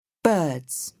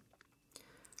birds.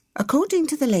 According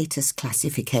to the latest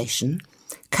classification,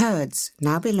 Kurds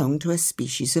now belong to a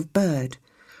species of bird,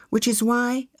 which is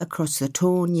why, across the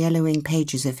torn, yellowing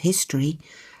pages of history,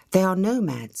 they are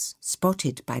nomads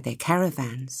spotted by their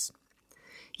caravans.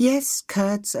 Yes,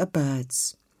 Kurds are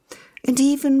birds, and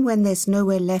even when there's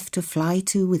nowhere left to fly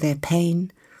to with their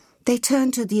pain, they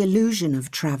turn to the illusion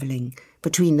of travelling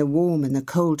between the warm and the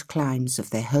cold climes of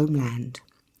their homeland.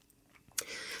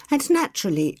 And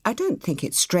naturally, I don't think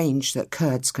it's strange that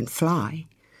Kurds can fly.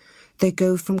 They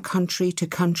go from country to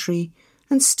country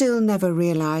and still never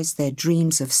realise their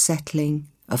dreams of settling,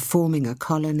 of forming a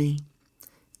colony.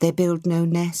 They build no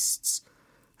nests,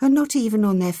 and not even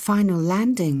on their final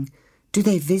landing do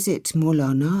they visit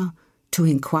Maulana to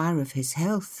inquire of his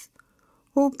health,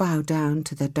 or bow down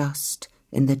to the dust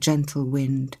in the gentle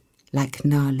wind like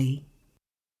Nali.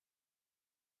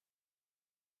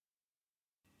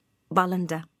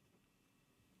 باڵندە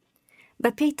بە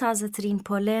پێی تازەترین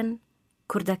پۆلێن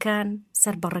کوردەکان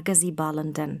سەر بە ڕەگەزی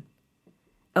باڵندەن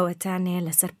ئەوەتانێ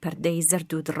لەسەر پەردەی زەرد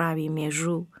و دڕاوی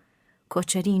مێژوو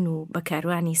کۆچەرین و بە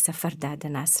کاروانی سەفەردا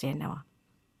دەناسرێنەوە.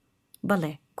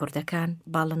 بەڵێ کوردەکان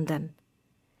باڵندەن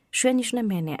شوێنیش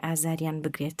نەمێنێ ئازاریان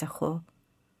بگرێتە خۆ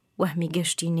وەهمی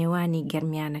گەشتی نێوانی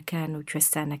گەرمیانەکان و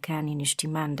کوێستانەکانی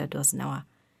نیشتیمان دەدۆزنەوە.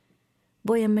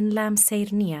 بۆیە من لام سەیر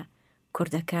نییە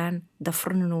کوردەکان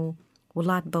دەفڕن و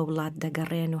وڵات بە وڵات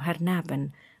دەگەڕێن و هەر نابن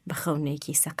بە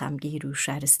خەونێکی سەقامگیر و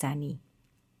شارستانی.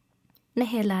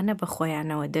 نەهێلانە بە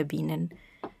خۆیانەوە دەبینن،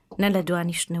 نە لە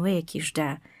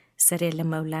دوانیشتنەوەیەکیشدا سەرێ لە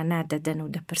مەولانا دەدەن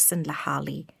و دەپرسن لە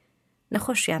حاڵی،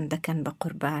 نەخۆشیان دەکەن بە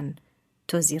قوربان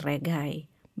تۆزی ڕێگای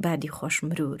بادی خۆش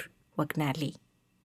مرور وەک نالی.